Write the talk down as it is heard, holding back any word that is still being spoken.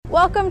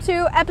welcome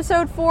to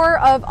episode 4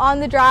 of On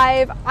the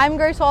Drive. I'm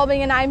Grace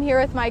Walbing and I'm here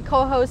with my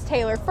co-host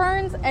Taylor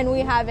Ferns, and we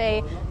have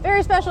a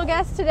very special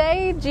guest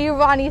today,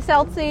 Giovanni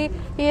Scelzi.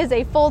 He is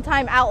a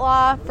full-time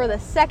outlaw for the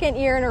second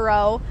year in a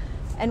row,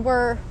 and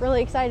we're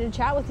really excited to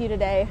chat with you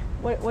today.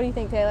 What do you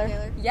think,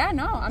 Taylor? Yeah,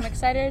 no, I'm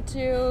excited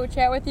to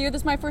chat with you.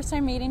 This is my first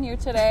time meeting you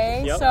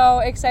today, Yep. So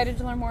excited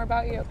to learn more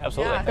about you.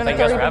 Absolutely. Yeah, Thank you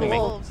guys for having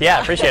me.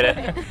 Yeah, appreciate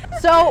it.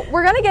 So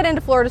we're going to get into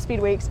Florida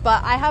Speed Weeks,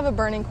 but I have a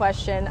burning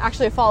question,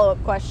 actually a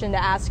follow-up question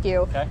to ask you.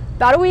 Okay.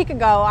 About a week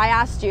ago, I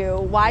asked you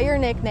why your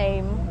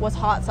nickname was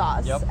Hot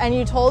Sauce, Yep. and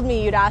you told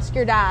me you'd ask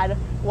your dad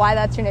why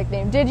that's your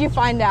nickname. Did you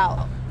find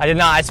out? I did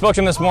not. I spoke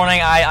to him this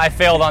morning. I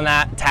failed on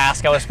that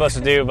task I was supposed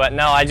to do, but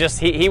no,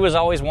 he was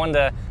always one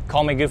to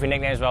call me goofy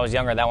nicknames when I was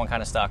younger. That one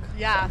kind of stuck.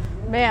 Yeah.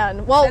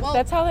 Man. Well,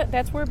 That's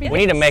where it begins. We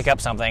need to make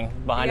up something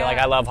behind it, Yeah. like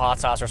I love hot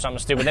sauce or something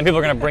stupid. Then people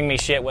are going to bring me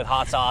shit with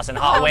hot sauce and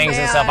hot wings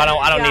and man. stuff.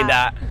 I don't need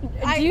that.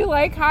 Do you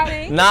like hot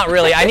wings? Not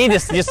really. I need to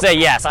just say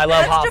yes. I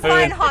love hot let's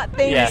define food. hot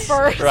things Yes,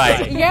 first.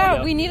 right. Yeah,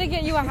 Yep. we need to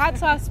get you a hot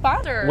sauce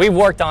sponsor. We've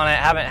worked on it.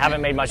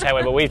 Haven't made much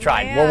headway, but we've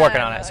tried. We're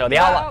working on it. So the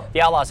Yeah.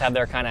 Outlaws have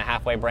their kind of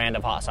halfway brand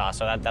of hot sauce,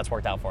 so that's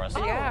worked out for us.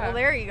 Yeah. Well,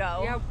 there you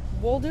go. Yeah,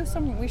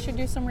 we should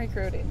do some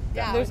recruiting.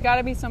 Yeah. There's got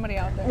to be somebody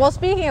out there. Well,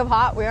 speaking of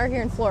hot, we are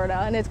here in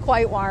Florida, and it's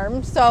quite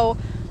warm. So,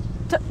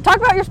 talk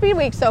about your speed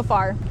week so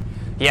far.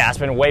 Yeah, it's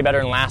been way better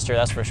than last year,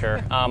 that's for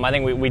sure. I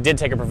think we did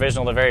take a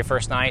provisional the very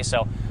first night,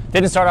 so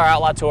didn't start our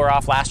Outlaw Tour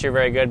off last year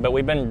very good, but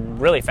we've been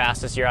really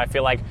fast this year. I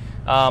feel like,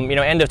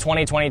 end of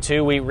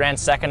 2022, we ran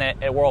second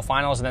at World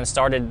Finals and then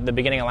started the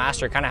beginning of last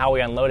year, kind of how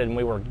we unloaded, and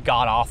we were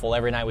god-awful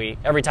every time we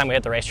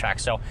hit the racetrack.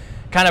 So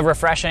kind of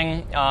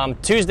refreshing.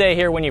 Tuesday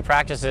here when you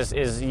practice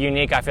is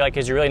unique, I feel like,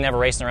 because you're really never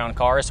racing around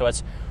cars, so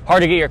it's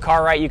hard to get your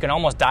car right. You can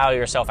almost dial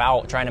yourself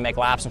out trying to make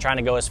laps and trying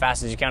to go as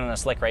fast as you can on a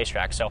slick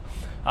racetrack. So,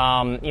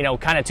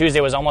 kind of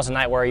Tuesday was almost a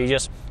night where you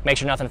just make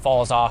sure nothing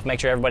falls off, make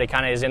sure everybody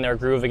kind of is in their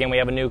groove. Again, we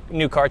have a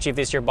new car chief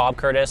this year, Bob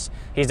Curtis.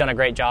 He's done a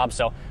great job.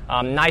 So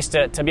nice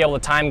to be able to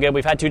time good.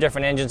 We've had 2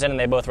 different engines in, and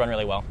they both run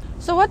really well.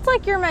 So, what's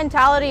like your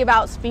mentality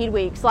about speed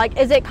weeks? Like,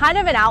 is it kind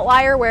of an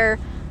outlier where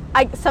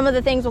some of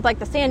the things with like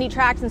the sandy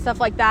tracks and stuff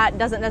like that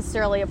doesn't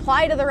necessarily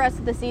apply to the rest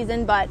of the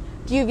season, but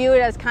do you view it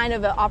as kind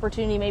of an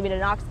opportunity maybe to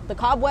knock the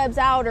cobwebs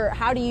out, or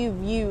how do you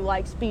view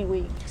like speed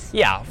weeks?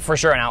 Yeah, for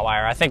sure an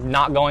outlier. I think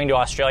not going to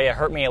Australia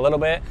hurt me a little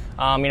bit.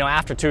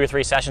 After 2 or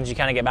 3 sessions, you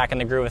kind of get back in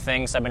the groove of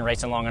things. I've been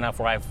racing long enough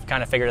where I've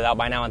kind of figured it out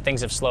by now, and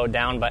things have slowed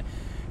down, but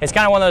it's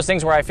kind of one of those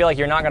things where I feel like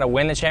you're not going to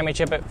win the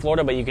championship at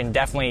Florida, but you can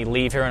definitely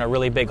leave here in a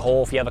really big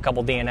hole if you have a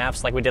couple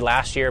DNFs like we did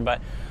last year.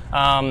 But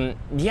I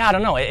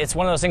don't know. It's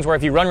one of those things where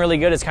if you run really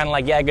good, it's kind of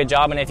like, yeah, good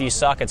job. And if you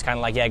suck, it's kind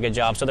of like, yeah, good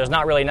job. So there's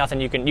not really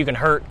nothing you can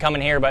hurt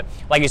coming here. But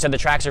like you said, the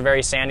tracks are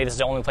very sandy. This is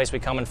the only place we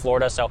come in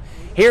Florida. So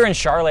here in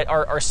Charlotte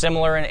are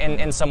similar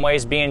in some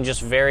ways, being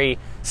just very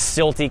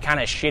silty, kind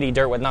of shitty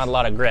dirt with not a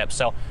lot of grip.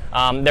 So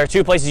there are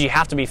 2 places you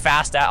have to be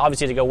fast at,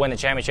 obviously, to go win the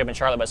championship in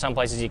Charlotte, but some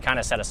places you kind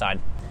of set aside.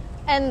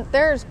 And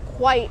there's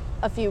quite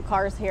a few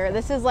cars here.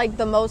 This is like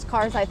the most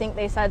cars, I think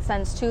they said,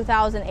 since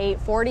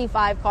 2008,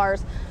 45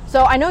 cars.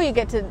 So I know you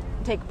get to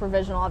take a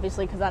provisional,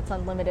 obviously, because that's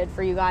unlimited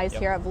for you guys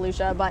here at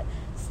Volusia, but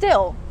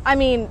still, I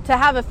mean, to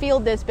have a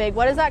field this big,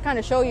 what does that kind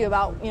of show you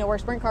about, where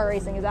sprint car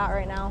racing is at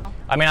right now?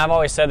 I mean, I've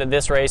always said that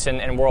this race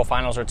and World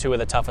Finals are 2 of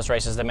the toughest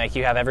races to make.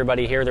 You have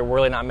everybody here. They're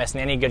really not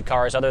missing any good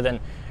cars other than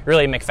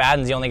really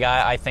McFadden's the only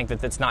guy I think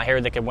that's not here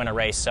that could win a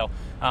race. So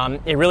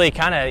it really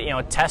kind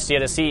of, tests you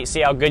to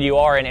see how good you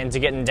are, and to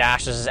get in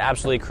dashes is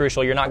absolutely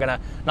crucial. You're not gonna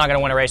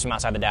win a race from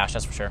outside the dash,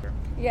 that's for sure.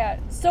 Yeah,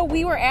 so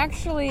we were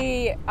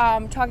actually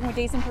talking with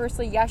Jason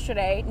Pursley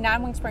yesterday,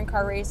 non-wing sprint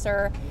car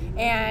racer,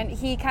 and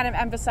he kind of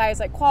emphasized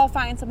like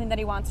qualifying, something that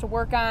he wants to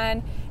work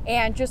on,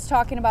 and just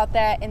talking about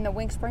that in the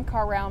wing sprint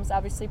car realms.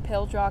 Obviously,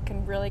 pill draw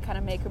can really kind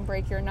of make and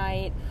break your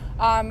night.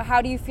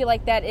 How do you feel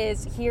like that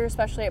is here,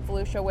 especially at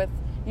Volusia, with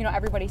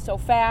everybody so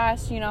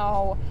fast,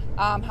 how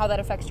that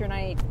affects your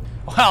night?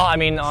 Well, I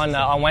mean,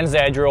 on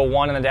Wednesday I drew a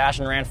 1 in the dash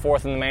and ran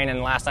 4th in the main,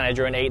 and last night I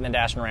drew an 8 in the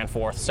dash and ran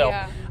 4th. So,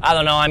 yeah. I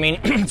don't know. I mean,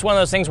 it's one of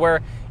those things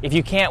where if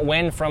you can't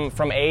win from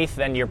 8th,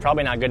 then you're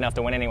probably not good enough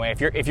to win anyway.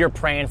 If you're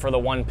praying for the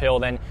 1 pill,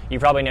 then you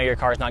probably know your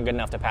car's not good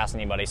enough to pass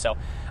anybody. So,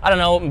 I don't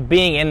know,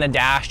 being in the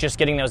dash, just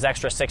getting those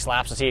extra 6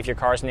 laps to see if your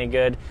car's any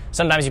good.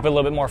 Sometimes you put a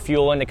little bit more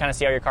fuel in to kind of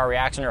see how your car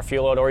reacts under a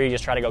fuel load, or you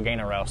just try to go gain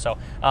a row. So,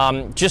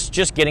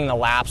 just getting the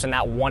laps and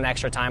that 1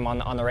 extra time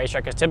on the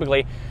racetrack, because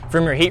typically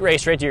from your heat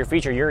race straight to your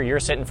feature, you're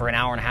sitting for an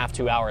hour and a half,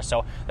 2 hours.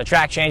 So the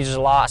track changes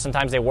a lot.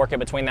 Sometimes they work it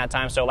between that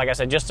time. So like I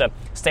said, just to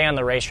stay on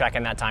the racetrack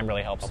in that time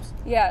really helps.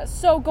 Yeah,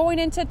 so going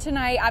into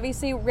tonight,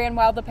 obviously ran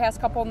wild the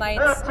past couple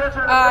nights,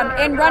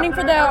 and running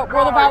for the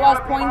World of Outlaws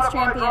Points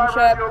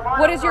Championship.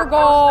 What is your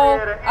goal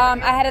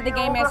ahead of the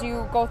game as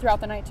you go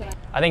throughout the night tonight?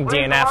 I think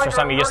DNFs are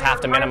something you just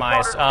have to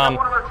minimize.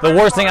 The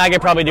worst thing I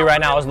could probably do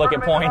right now is look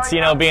at points,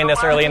 being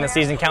this early in the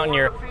season, counting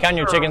your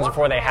chickens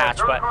before they hatch.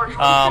 But,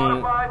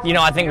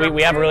 I think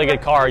we have a really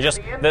good car.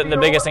 Just the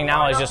biggest thing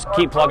now is just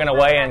keep plugging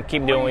away and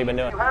keep doing what we've been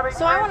doing.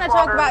 So I want to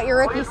talk about your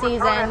rookie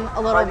season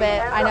a little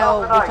bit. I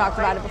know we've talked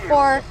about it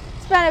before.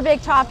 It's been a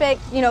big topic,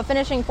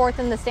 finishing 4th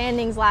in the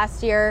standings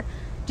last year.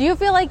 Do you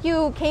feel like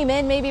you came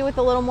in maybe with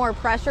a little more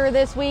pressure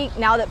this week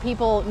now that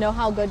people know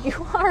how good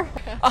you are?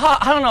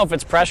 I don't know if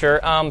it's pressure.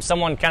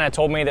 Someone kind of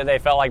told me that they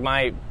felt like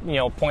my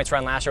points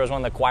run last year was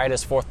one of the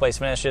quietest 4th place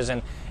finishes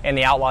in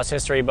the Outlaws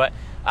history, but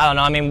I don't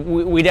know. I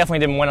mean, we definitely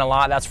didn't win a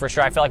lot, that's for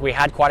sure. I feel like we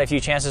had quite a few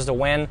chances to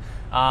win.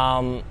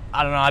 I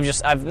don't know.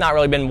 I've not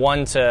really been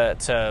one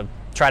to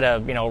try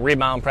to read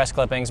my own press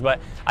clippings, but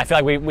I feel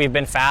like we've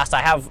been fast.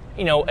 I have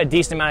a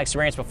decent amount of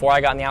experience before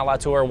I got in the Outlaw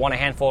Tour, won a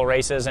handful of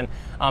races, and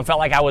felt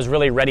like I was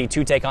really ready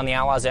to take on the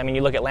Outlaws. I mean,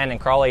 you look at Landon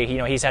Crawley,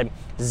 he's had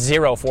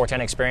 0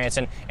 410 experience,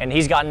 and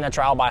he's gotten a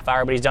trial by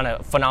fire, but he's done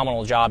a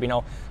phenomenal job.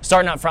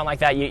 Starting up front like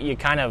that, you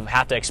kind of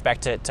have to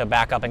expect it to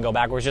back up and go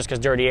backwards, just because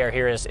dirty air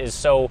here is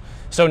so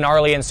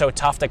gnarly and so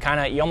tough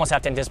to you almost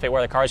have to anticipate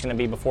where the car is going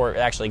to be before it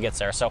actually gets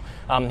there. So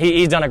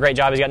he's done a great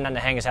job. He's got nothing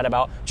to hang his head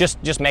about,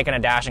 just making a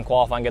dash and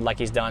qualifying good like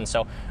he's done.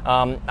 So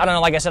I don't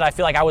know, like I said, I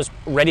feel like I was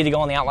ready to go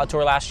on the Outlaw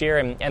Tour last year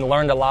and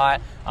learned a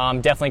lot.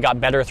 Definitely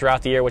got better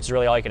throughout the year, which is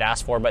really all you could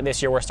ask for. But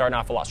this year we're starting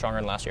off a lot stronger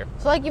than last year.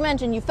 So like you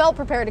mentioned, you felt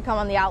prepared to come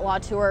on the Outlaw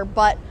Tour,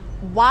 but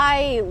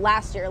why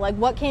last year? Like,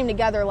 what came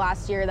together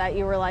last year that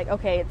you were like,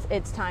 okay,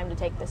 it's time to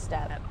take this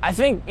step? I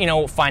think,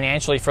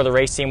 financially for the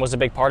race team was a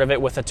big part of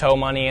it, with the tow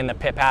money and the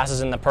pit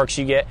passes and the perks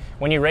you get.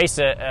 When you race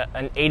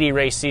an 80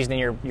 race season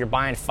and you're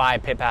buying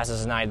 5 pit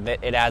passes a night,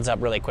 it adds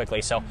up really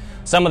quickly. So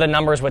some of the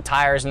numbers with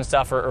tires and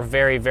stuff are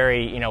very,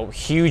 very,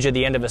 huge at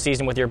the end of the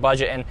season with your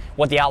budget and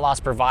what the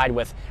Outlaws provide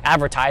with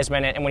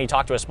advertisement. And when you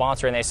talk to a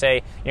sponsor and they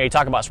say, you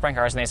talk about sprint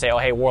cars and they say, oh,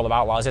 hey, World of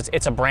Outlaws,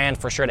 it's a brand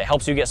for sure that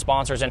helps you get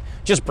sponsors, and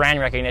just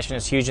brand recognition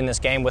is huge in this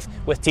game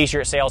with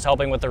t-shirt sales,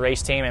 helping with the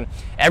race team, and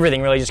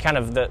everything really. Just kind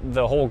of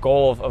the whole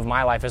goal of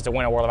my life is to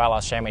win a World of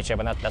Outlaws championship,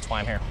 and that's why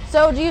I'm here.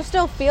 So do you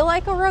still feel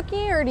like a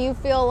rookie, or do you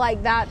feel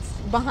like that's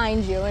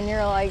behind you and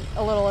you're like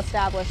a little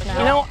established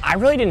now? I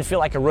really didn't feel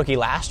like a rookie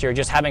last year,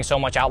 just having so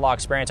much Outlaw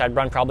experience. I'd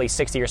run probably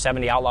 60 or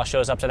 70 Outlaw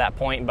shows up to that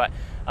point, but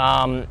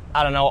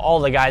I don't know,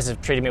 all the guys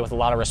have treated me with a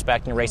lot of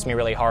respect and raced me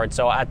really hard,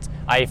 so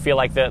I feel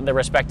like the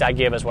respect I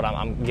give is what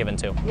I'm given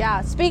to.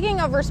 Yeah, speaking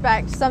of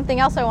respect, something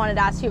else I wanted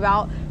to ask you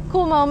about.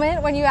 Cool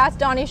moment when you asked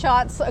Donnie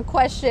Schatz a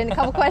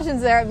couple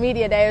questions there at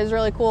Media Day. It was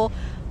really cool.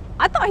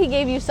 I thought he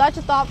gave you such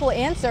a thoughtful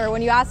answer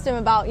when you asked him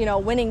about,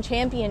 winning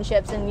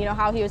championships, and,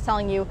 how he was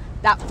telling you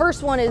that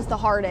first one is the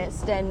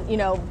hardest, and,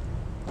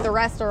 the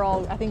rest are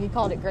all, I think he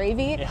called it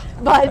gravy. Yeah.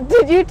 But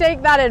did you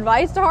take that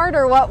advice to heart,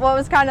 or what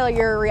was kind of like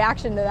your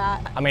reaction to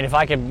that? I mean, if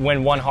I could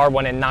win one hard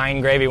one and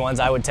 9 gravy ones,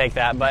 I would take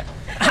that. But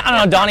I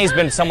don't know, Donnie's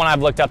been someone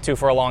I've looked up to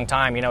for a long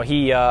time.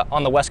 He,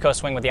 on the West Coast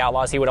swing with the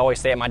Outlaws, he would always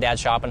stay at my dad's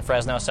shop in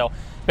Fresno. So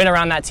been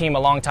around that team a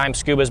long time.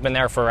 Scuba's been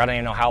there for I don't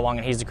even know how long,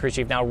 and he's the crew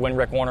chief now when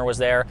Rick Warner was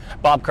there.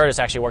 Bob Curtis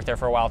actually worked there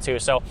for a while too.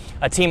 So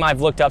a team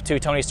I've looked up to.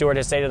 Tony Stewart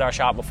has stayed at our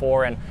shop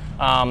before, and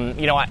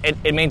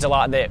it means a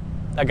lot that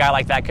a guy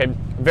like that could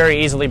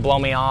very easily blow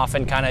me off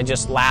and kind of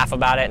just laugh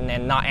about it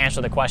and not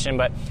answer the question,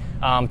 but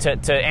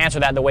to answer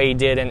that the way he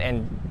did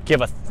and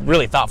give a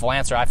really thoughtful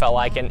answer, I felt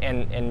like,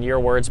 in your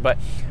words. But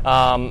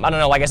I don't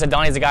know, like I said,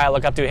 Donnie's the guy I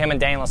look up to. Him and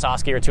Daniel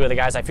Lasowski are 2 of the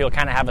guys I feel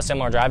kind of have a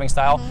similar driving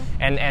style.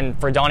 Mm-hmm. And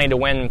for Donnie to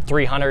win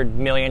 300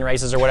 million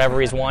races or whatever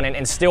he's won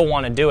and still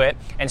want to do it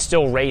and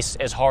still race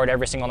as hard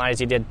every single night as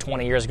he did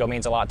 20 years ago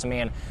means a lot to me,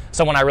 and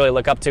someone I really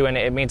look up to, and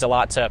it means a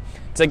lot to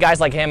guys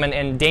like him.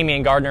 And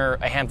Damian Gardner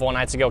a handful of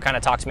nights ago kind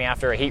of talked to me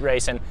after a heat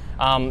race, and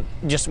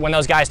just when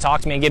those guys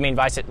talk to me and give me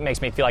advice, it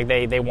makes me feel like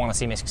they want to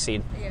see me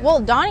succeed. Well,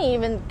 Donnie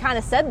even kind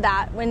of said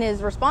that in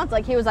his response.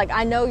 Like, he was like,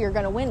 I know you're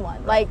going to win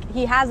one. Like,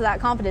 he has that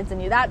confidence in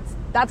you.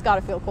 That's got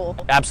to feel cool.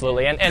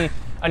 Absolutely. And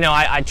I know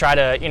I try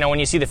to, when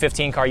you see the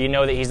 15 car, you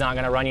know that he's not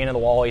going to run you into the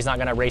wall. He's not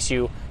going to race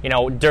you,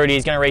 dirty.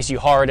 He's going to race you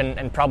hard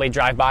and probably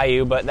drive by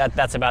you, but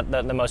that's about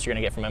the most you're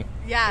going to get from him.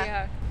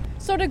 Yeah.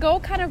 So to go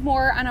kind of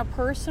more on a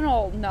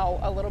personal note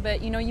a little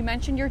bit, you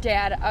mentioned your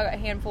dad a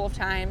handful of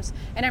times,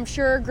 and I'm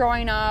sure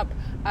growing up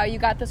you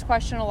got this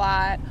question a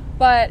lot,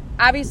 but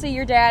obviously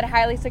your dad,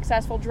 highly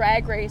successful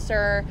drag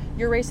racer,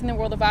 you're racing the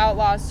World of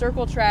Outlaws,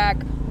 circle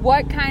track.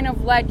 What kind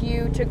of led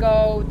you to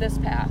go this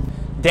path?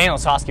 Daniel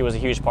Lasowski was a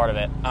huge part of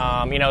it.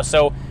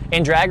 So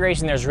in drag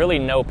racing, there's really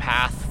no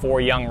path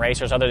for young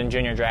racers other than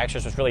junior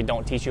dragsters, which really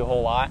don't teach you a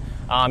whole lot.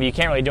 You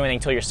can't really do anything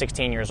until you're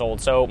 16 years old.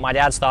 So my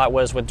dad's thought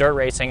was, with dirt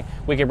racing,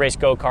 we could race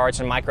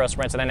go-karts and micro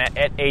sprints, and then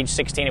at age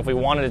 16, if we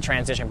wanted to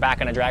transition back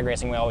into drag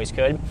racing, we always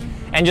could.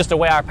 Mm-hmm. And just the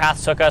way our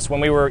paths took us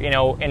when we were,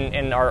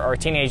 in our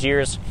teenage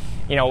years,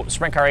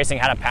 sprint car racing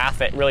had a path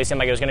that really seemed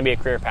like it was going to be a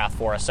career path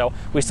for us. So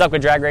we stuck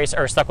with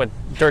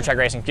dirt track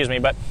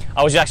racing, but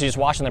I was actually just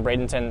watching the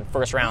Bradenton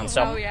first round.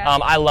 So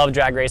I love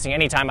drag racing.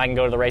 Anytime I can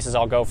go to the races,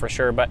 I'll go for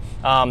sure. But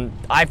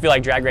I feel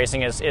like drag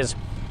racing is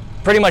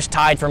pretty much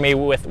tied for me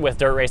with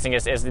dirt racing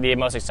is the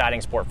most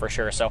exciting sport for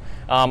sure. So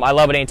I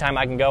love it anytime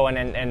I can go,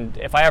 and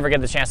if I ever get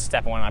the chance to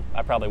step in one,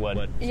 I probably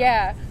would.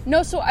 Yeah.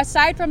 No, so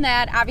aside from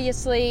that,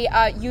 obviously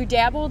you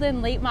dabbled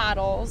in late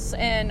models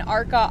in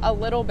ARCA a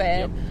little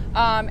bit,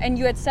 and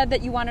you had said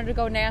that you wanted to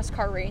go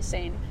NASCAR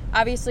racing.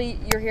 Obviously,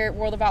 you're here at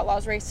World of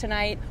Outlaws race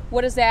tonight.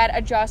 What does that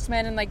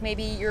adjustment and like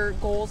maybe your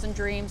goals and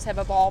dreams have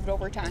evolved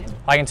over time?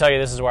 I can tell you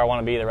this is where I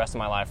want to be the rest of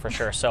my life for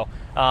sure. So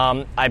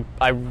I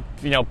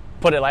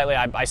put it lightly,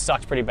 I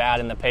sucked pretty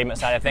bad in the pavement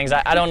side of things.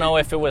 I don't know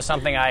if it was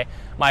something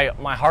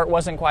my heart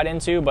wasn't quite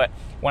into, but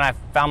when I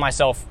found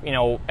myself, at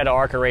an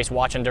ARCA race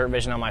watching Dirt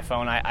Vision on my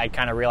phone, I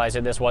kind of realized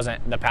that this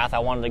wasn't the path I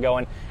wanted to go.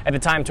 And at the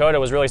time, Toyota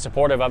was really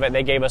supportive of it.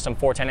 They gave us some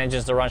 410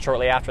 engines to run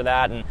shortly after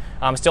that,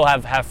 and still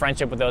have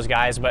friendship with those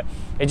guys. But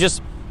it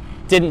just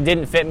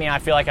didn't fit me. I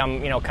feel like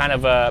I'm kind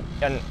of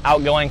an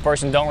outgoing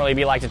person. Don't really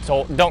like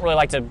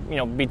to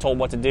be told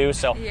what to do.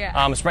 So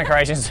sprint car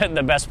racing is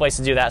the best place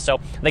to do that. So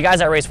the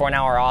guys I race for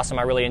now are awesome.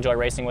 I really enjoy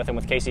racing with them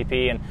with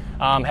KCP,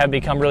 and have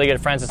become really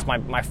good friends. It's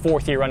my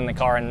fourth year running the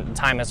car, and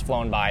time has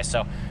flown by.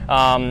 So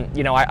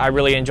I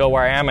really enjoy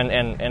where I am,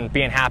 and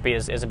being happy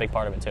is a big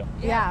part of it too.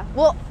 Yeah.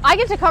 Well, I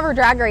get to cover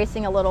drag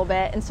racing a little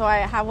bit, and so I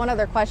have one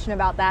other question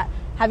about that.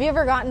 Have you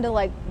ever gotten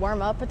to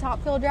warm up a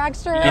Top Fuel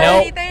dragster?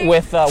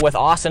 With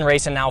Austin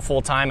racing now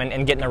full time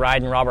and getting a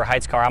ride in Robert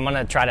Height's car, I'm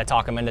gonna try to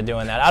talk him into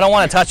doing that. I don't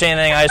want to touch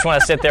anything. I just want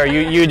to sit there.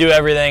 You do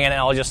everything, and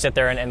I'll just sit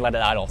there and let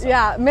it idle. So.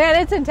 Yeah,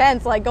 man, it's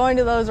intense. Going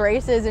to those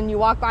races, and you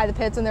walk by the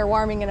pits, and they're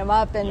warming them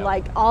up, and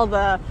all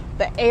the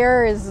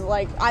air is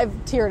I've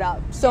teared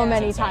up so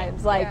many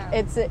times.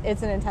 It's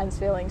an intense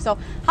feeling. So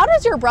how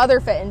does your brother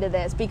fit into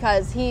this?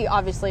 Because he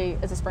obviously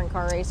is a sprint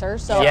car racer.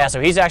 So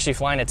he's actually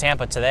flying to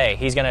Tampa today.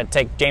 He's gonna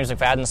take James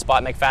McFadden's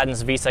spot.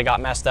 McFadden's visa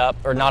got messed up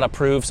or not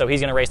approved, so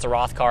he's gonna race the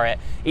Roth car at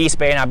East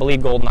Bay and I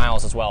believe Golden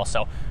Isles as well.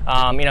 So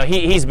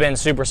he's been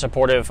super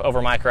supportive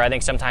over my career. I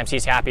think sometimes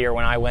he's happier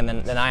when I win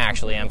than I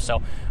actually am.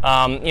 So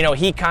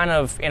he kind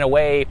of in a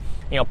way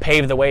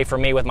paved the way for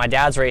me with my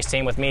dad's race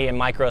team, with me and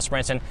micro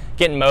sprints and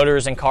getting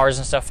motors and cars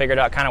and stuff figured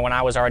out kind of when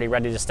I was already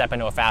ready to step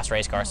into a fast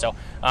race car. So,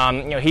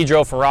 he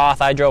drove for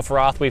Roth, I drove for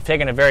Roth. We've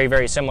taken a very,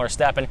 very similar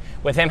step. And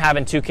with him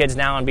having 2 kids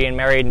now and being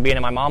married and being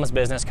in my mom's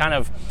business, kind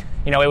of,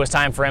 it was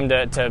time for him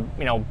to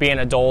be an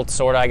adult,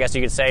 sort of, I guess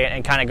you could say,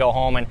 and kind of go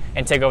home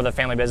and take over the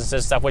family businesses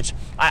and stuff, which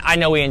I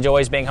know he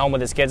enjoys being home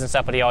with his kids and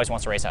stuff, but he always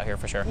wants to race out here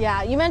for sure.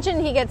 Yeah, you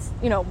mentioned he gets,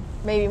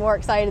 maybe more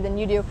excited than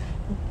you do.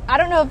 I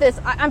don't know if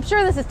I'm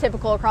sure this is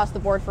typical across the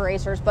board for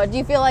racers, but do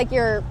you feel like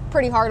you're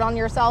pretty hard on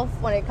yourself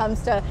when it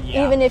comes to,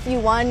 even if you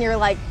won, you're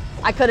like,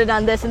 I could have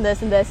done this and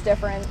this and this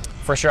different?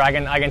 For sure, I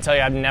can tell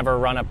you I've never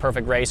run a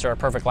perfect race or a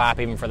perfect lap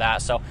even for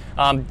that. So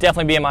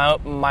definitely being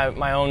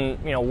my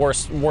own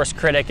worst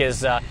critic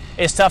is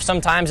tough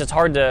sometimes. It's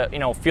hard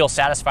to feel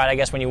satisfied, I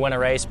guess, when you win a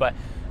race, but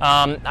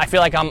I feel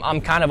like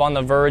I'm kind of on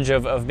the verge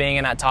of being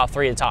in that top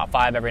 3 to top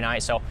 5 every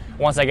night. So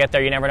once I get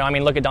there, you never know. I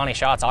mean, look at Donnie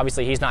Schatz.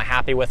 Obviously, he's not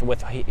happy with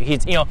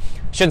he's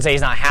shouldn't say he's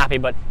not happy,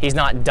 but he's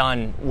not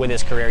done with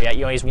his career yet.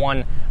 He's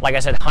won, like I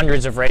said,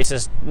 hundreds of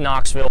races,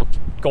 Knoxville,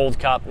 Gold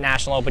Cup,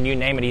 National Open, you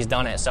name it, he's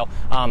done it. So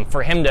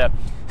for him to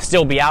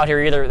still be out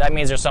here, either that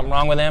means there's something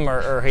wrong with him,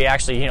 or he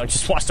actually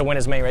just wants to win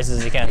as many races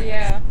as he can.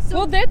 Yeah.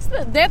 Well,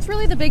 that's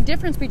really the big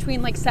difference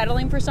between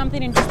settling for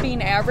something and just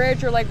being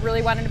average, or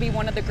really wanting to be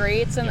one of the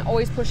greats and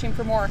always pushing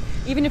for more,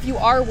 even if you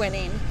are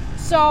winning.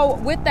 So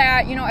with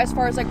that, as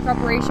far as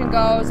preparation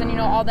goes and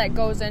all that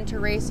goes into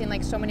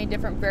racing, so many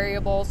different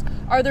variables,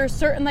 are there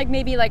certain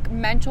maybe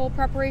mental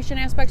preparation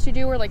aspects you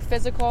do, or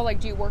physical,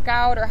 do you work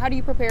out, or how do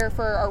you prepare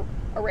for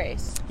a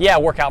race? Yeah,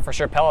 workout for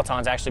sure.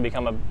 Peloton's actually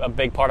become a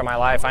big part of my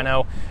life. I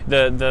know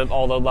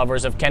all the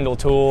lovers of Kendall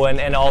Toole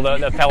and all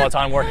the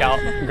Peloton workout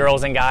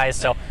girls and guys.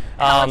 So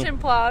Peloton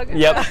plug.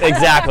 Yep,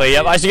 exactly.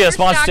 Yep, I should get a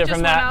sponsorship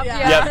from that.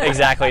 Yeah. Yep,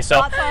 exactly.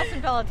 So hot sauce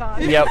and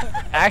Peloton. Yep.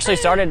 I actually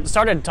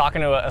started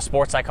talking to a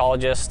sports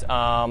psychologist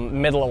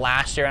middle of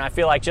last year, and I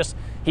feel like just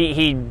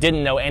he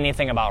didn't know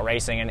anything about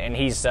racing, and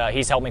he's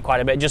helped me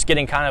quite a bit. Just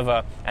getting kind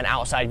of an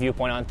outside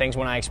viewpoint on things.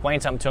 When I explain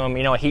something to him,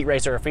 a heat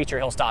race or a feature,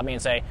 he'll stop me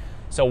and say,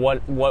 so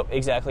what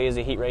exactly is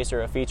a heat race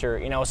or a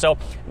feature? So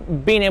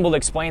being able to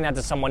explain that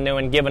to someone new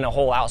and giving a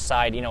whole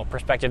outside,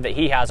 perspective that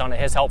he has on it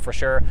has helped for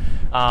sure.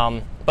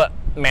 But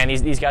man,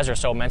 these guys are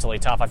so mentally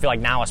tough. I feel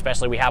like now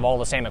especially we have all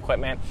the same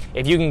equipment.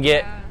 If you can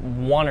get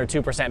 1 or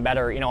 2%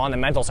 better, on the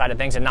mental side of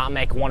things and not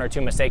make 1 or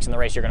 2 mistakes in the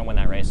race, you're going to win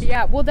that race.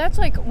 Yeah, well, that's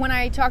when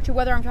I talk to,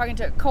 whether I'm talking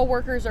to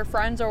coworkers or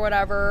friends or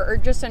whatever, or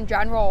just in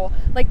general,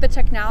 the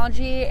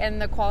technology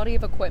and the quality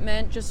of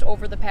equipment just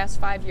over the past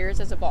 5 years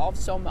has evolved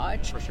so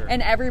much. For sure.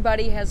 And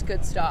everybody has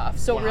good stuff.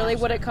 So really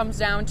what it comes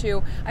down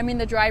to, I mean,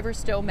 the driver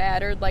still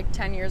mattered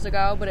 10 years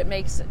ago, but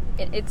it's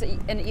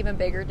an even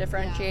bigger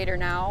differentiator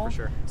now. For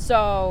sure.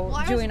 So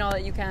doing all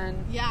that you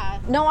can. Yeah.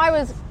 No,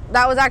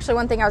 that was actually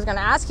one thing I was going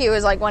to ask you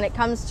is when it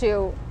comes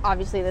to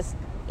obviously this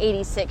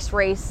 86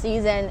 race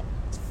season,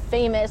 it's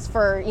famous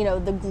for,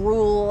 the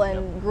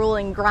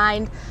grueling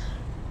grind.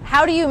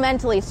 How do you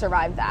mentally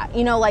survive that?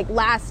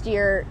 Last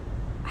year,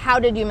 how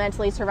did you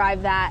mentally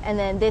survive that? And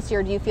then this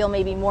year, do you feel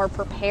maybe more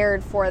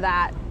prepared for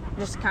that?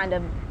 Just kind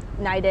of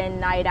night in,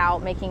 night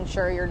out, making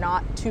sure you're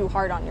not too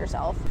hard on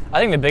yourself? I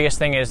think the biggest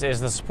thing is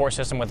the support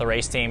system with the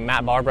race team.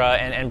 Matt Barbara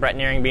and Brett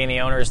Nearing being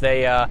the owners,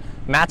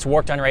 Matt's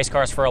worked on race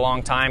cars for a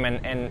long time,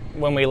 and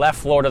when we left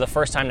Florida the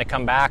first time to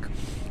come back,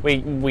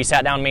 we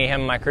sat down, me,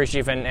 him, and my crew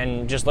chief,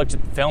 and just looked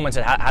at the film and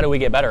said, how do we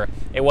get better?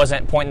 It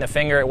wasn't pointing the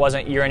finger. It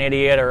wasn't you're an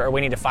idiot or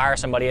we need to fire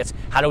somebody. It's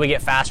how do we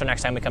get faster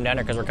next time we come down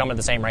here because we're coming to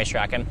the same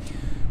racetrack. And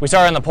we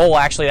started on the pole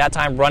actually that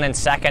time running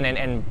second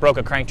and broke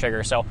a crank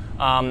trigger. So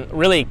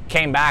really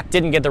came back,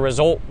 didn't get the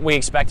result we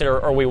expected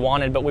or we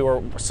wanted, but we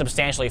were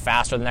substantially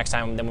faster the next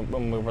time than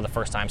when we were the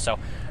first time. So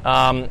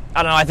I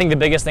don't know, I think the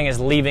biggest thing is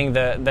leaving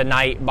the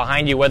night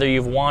behind you, whether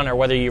you've won or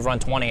whether you've run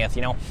 20th.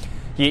 You know,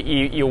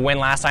 you win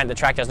last night, the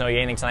track doesn't know you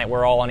anything tonight.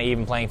 We're all on an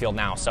even playing field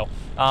now. So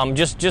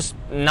just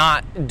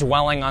not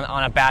dwelling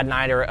on a bad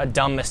night or a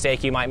dumb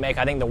mistake you might make.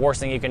 I think the worst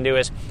thing you can do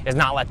is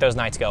not let those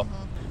nights go.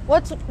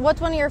 What's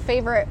one of your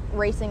favorite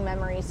racing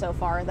memories so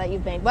far that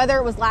you've made, whether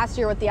it was last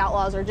year with the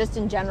Outlaws or just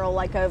in general,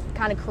 like a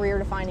kind of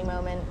career-defining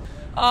moment?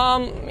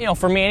 You know,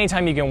 for me,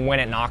 anytime you can win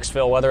at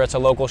Knoxville, whether it's a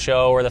local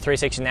show or the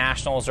 360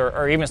 Nationals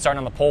or even starting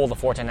on the pole, the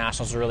 410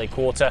 Nationals is really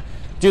cool. To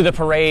do the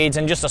parades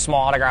and just the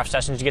small autograph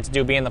sessions you get to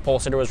do being the pole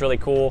sitter was really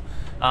cool.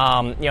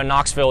 You know,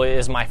 Knoxville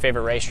is my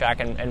favorite racetrack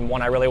and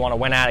one I really want to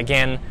win at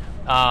again.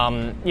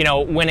 You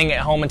know, winning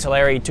at home in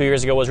Tulare 2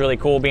 years ago was really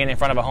cool, being in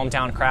front of a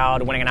hometown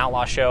crowd, winning an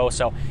Outlaw show.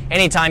 So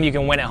anytime you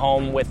can win at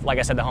home with, like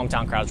I said, the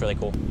hometown crowd is really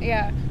cool.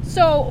 Yeah.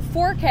 So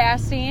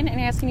forecasting and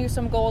asking you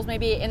some goals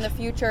maybe in the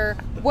future,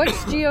 what's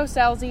Gio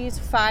Scelzi's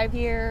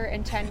 5-year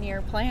and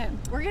 10-year plan?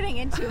 We're getting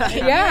into it.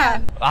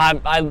 Yeah.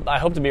 I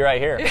hope to be right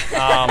here.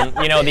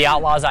 You know, the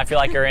Outlaws I feel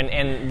like are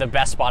in the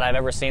best spot I've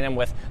ever seen them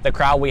with. The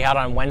crowd we had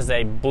on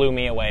Wednesday blew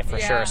me away for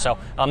sure. So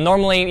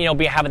normally, you know,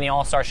 having the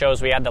All-Star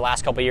shows we had the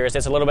last couple of years,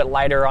 it's a little bit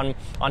lighter on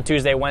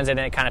Tuesday, Wednesday,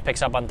 then it kind of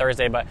picks up on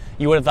Thursday, but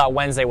you would have thought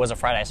Wednesday was a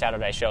Friday,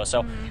 Saturday show.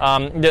 So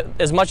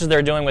as much as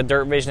they're doing with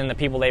Dirt Vision and the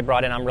people they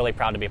brought in, I'm really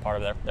proud to be a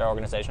part of their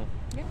organization.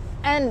 Yeah.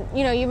 And,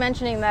 you know, you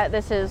mentioning that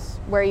this is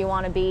where you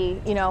want to be,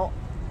 you know,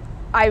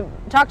 I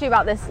talked to you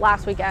about this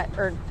last week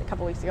or a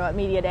couple weeks ago at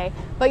Media Day,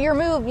 but your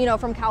move, you know,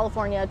 from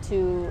California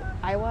to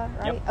Iowa,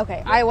 right? Yep. Okay,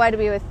 yep. Iowa to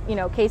be with, you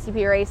know,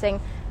 KCP Racing.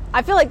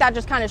 I feel like that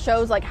just kind of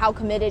shows like how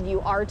committed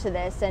you are to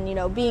this and, you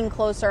know, being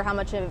closer, how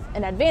much of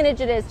an advantage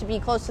it is to be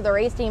close to the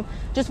race team.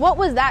 Just what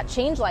was that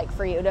change like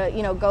for you to,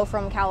 you know, go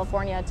from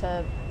California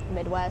to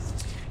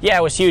Midwest? Yeah,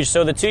 it was huge.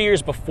 So the 2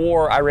 years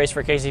before I raced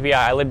for KCP,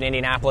 I lived in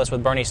Indianapolis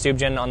with Bernie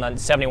Stubjen on the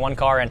 71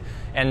 car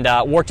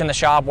and worked in the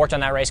shop, worked on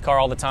that race car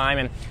all the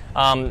time.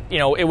 And, you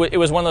know, it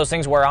was one of those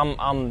things where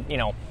I'm you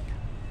know,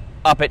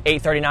 up at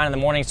 8:39 in the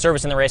morning,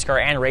 servicing the race car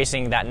and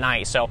racing that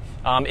night. So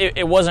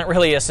it wasn't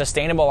really a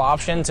sustainable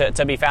option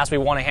to be fast. We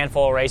won a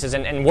handful of races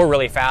and we're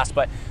really fast,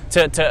 but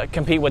to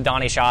compete with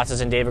Donnie Schatz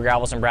and David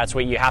Gravels and Brad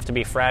Sweet, you have to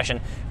be fresh and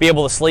be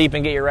able to sleep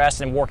and get your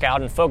rest and work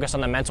out and focus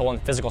on the mental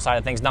and physical side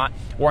of things, not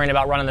worrying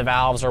about running the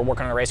valves or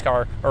working on a race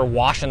car or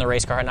washing the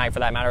race car at night for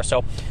that matter.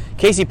 So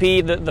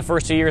KCP, the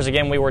first 2 years,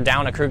 again, we were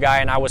down a crew guy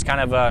and I was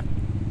kind of a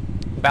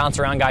bounce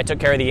around guy, took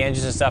care of the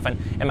engines and stuff,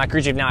 and my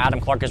crew chief now, Adam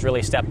Clark, has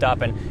really stepped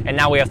up, and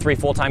now we have 3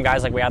 full-time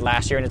guys like we had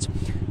last year, and it's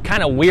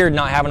kind of weird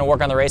not having to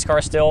work on the race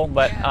car still,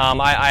 but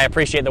I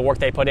appreciate the work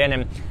they put in,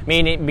 and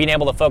me being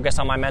able to focus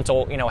on my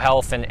mental, you know,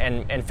 health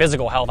and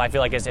physical health, I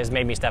feel like has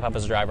made me step up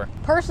as a driver.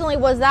 Personally,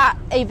 was that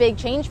a big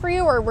change for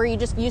you, or were you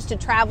just used to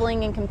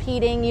traveling and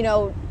competing, you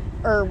know,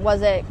 or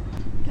was it?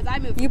 I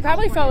moved. You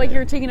probably felt like you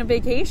were taking a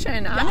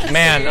vacation, honestly.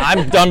 Man,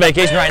 I'm done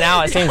vacation right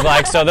now, it seems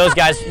like. So those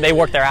guys, they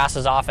work their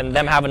asses off, and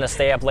them having to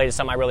stay up late is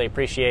something I really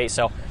appreciate.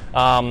 So,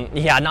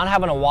 yeah, not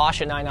having to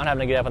wash at night, not having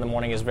to get up in the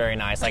morning is very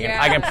nice.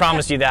 I can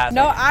promise you that.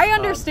 No, I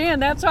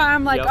understand. That's why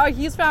I'm like, oh,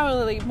 he's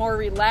probably more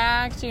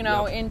relaxed, you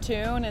know, in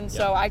tune, and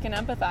so I can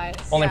empathize.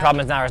 Only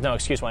problem is now there's no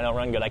excuse when I don't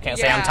run good. I can't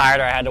say I'm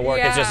tired or I had to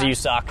work. It's just you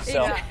suck.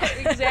 So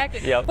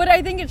exactly. But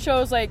I think it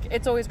shows, like,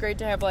 it's always great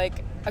to have,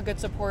 like, a good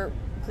support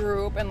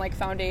group and like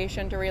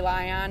foundation to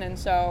rely on, and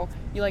so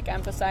you like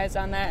emphasize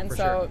on that, and for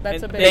so sure.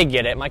 That's a big. They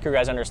get it. My crew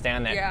guys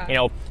understand that. You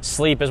know,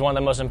 sleep is one of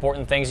the most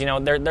important things. You know,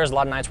 there's a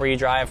lot of nights where you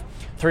drive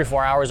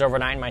 3-4 hours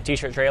overnight in my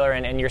t-shirt trailer,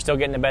 and you're still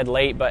getting to bed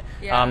late. But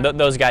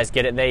those guys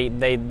get it.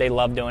 They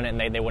love doing it,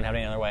 and they wouldn't have it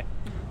any other way.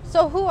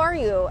 So who are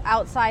you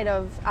outside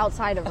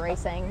of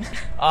racing?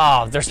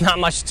 Oh, there's not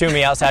much to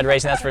me outside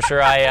racing, that's for sure.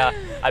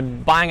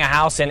 Buying a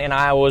house in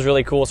Iowa was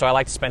really cool, so I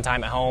like to spend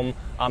time at home.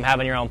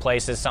 Having your own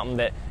place is something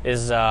that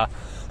is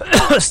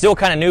still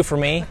kind of new for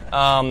me,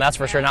 that's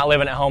for sure. Not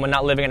living at home and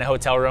not living in a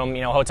hotel room.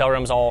 You know, hotel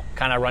rooms all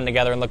kind of run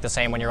together and look the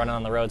same when you're running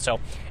on the road. So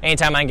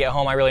anytime I can get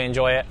home, I really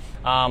enjoy it.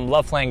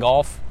 Love playing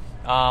golf.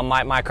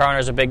 My car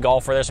owner's a big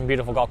golfer. There's some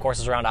beautiful golf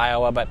courses around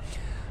Iowa, but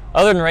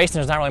other than racing,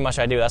 there's not really much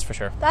I do, that's for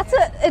sure.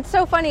 It's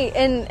so funny.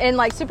 In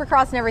like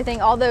Supercross and everything,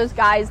 all those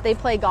guys, they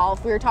play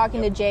golf. We were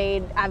talking to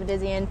Jade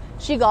Avedizian.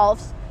 She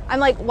golfs. I'm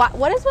like,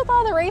 what is with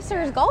all the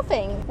racers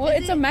golfing? Well,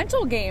 it's a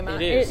mental game.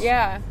 It is.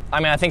 Yeah. I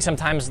mean, I think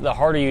sometimes the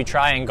harder you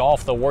try in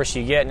golf, the worse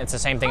you get, and it's the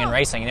same thing in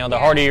racing. You know, the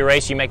harder you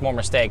race, you make more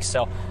mistakes.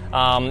 So,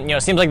 you know,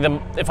 it seems like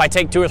if I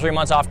take 2 or 3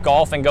 months off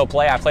golf and go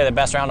play, I play the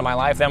best round of my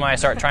life. Then when I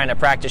start trying to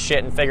practice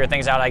shit and figure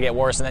things out, I get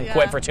worse, and then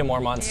quit for 2 more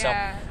months.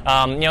 Yeah.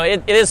 So, you know,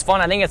 it is fun.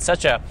 I think it's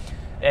such a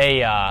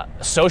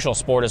social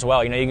sport as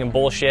well. You know, you can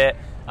bullshit.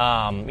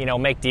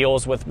 make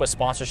deals with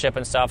sponsorship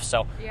and stuff.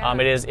 So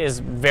it is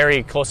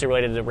very closely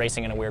related to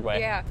racing in a weird way.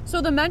 Yeah.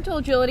 So the mental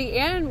agility,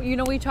 and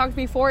we talked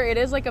before, it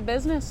is like a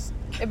business.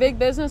 A big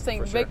business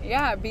thing. Sure.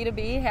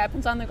 B2B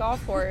happens on the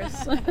golf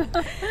course.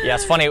 Yeah,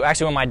 it's funny.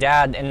 Actually, when my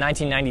dad, in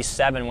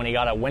 1997, when he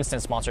got a Winston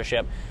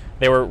sponsorship,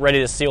 they were ready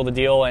to seal the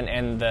deal,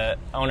 and the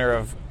owner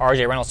of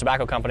RJ Reynolds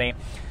Tobacco Company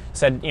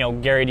said,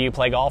 Gary, do you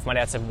play golf? My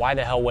dad said, why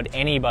the hell would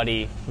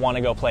anybody want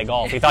to go play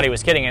golf? He thought he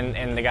was kidding,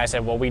 and the guy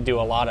said, well, we do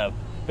a lot of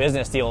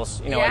business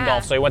deals, in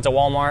golf. So he went to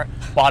Walmart,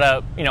 bought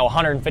a,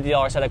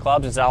 $150 set of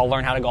clubs, and said, I'll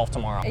learn how to golf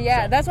tomorrow.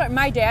 Yeah, so. That's what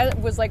my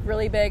dad was like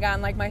really big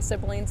on, like my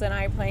siblings and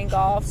I playing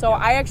golf. So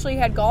I actually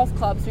had golf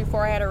clubs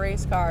before I had a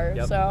race car.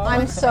 Yep. So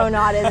I'm so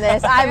not in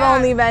this. I've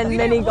only been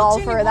mini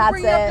golfer. That's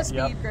it.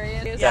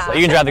 Speed, Yeah, you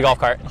can drive the golf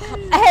cart.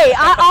 Hey,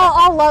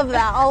 I'll love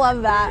that. I'll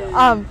love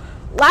that.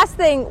 Last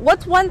thing,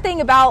 what's one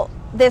thing about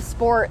this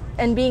sport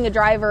and being a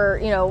driver,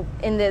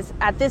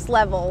 at this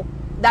level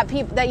that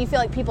you feel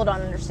like people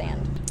don't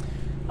understand?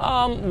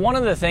 One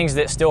of the things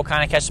that still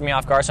kind of catches me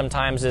off guard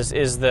sometimes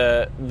is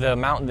the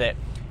amount that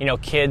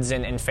kids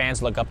and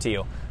fans look up to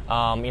you.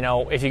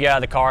 If you get out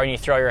of the car and you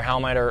throw your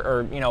helmet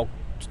or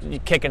you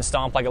kick and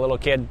stomp like a little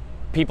kid,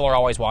 people are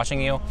always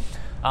watching you.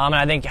 And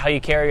I think how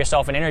you carry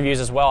yourself in interviews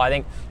as well. I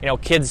think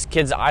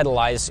kids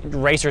idolize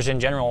racers in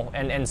general,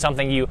 and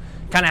something you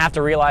kind of have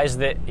to realize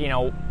that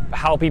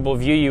how people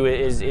view you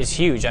is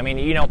huge. I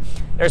mean,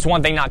 there's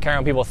one thing not caring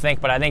what people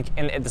think, but I think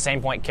at the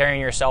same point carrying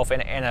yourself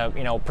in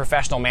a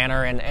professional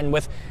manner, and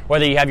with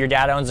whether you have your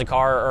dad owns a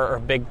car or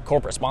big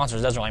corporate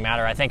sponsors, doesn't really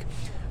matter. I think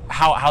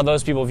how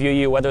those people view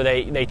you, whether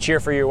they cheer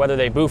for you, whether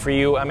they boo for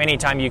you,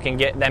 anytime you can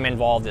get them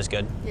involved is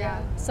good.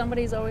 Yeah,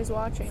 somebody's always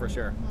watching. For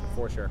sure.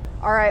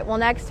 All right, well,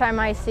 next time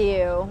I see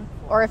you,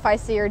 or if I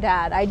see your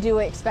dad, I do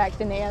expect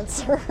an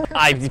answer.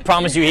 I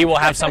promise you he will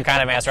have some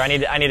kind of answer. I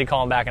need to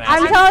call him back and ask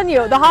I'm him. telling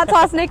you, the hot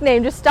sauce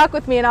nickname just stuck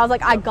with me, and I was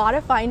like, I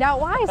gotta find out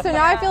why. So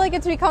now I feel like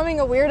it's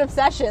becoming a weird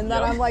obsession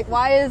that I'm like,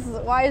 why is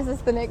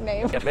this the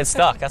nickname? Yep, it's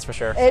stuck, that's for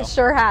sure. It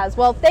sure has.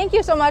 Well, thank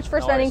you so much for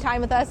No spending worries.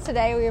 time with us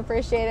today. We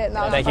appreciate it, and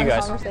that was Thank a you fun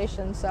guys.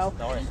 conversation. So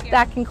No worries.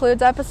 that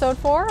concludes episode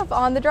 4 of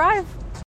On the Drive.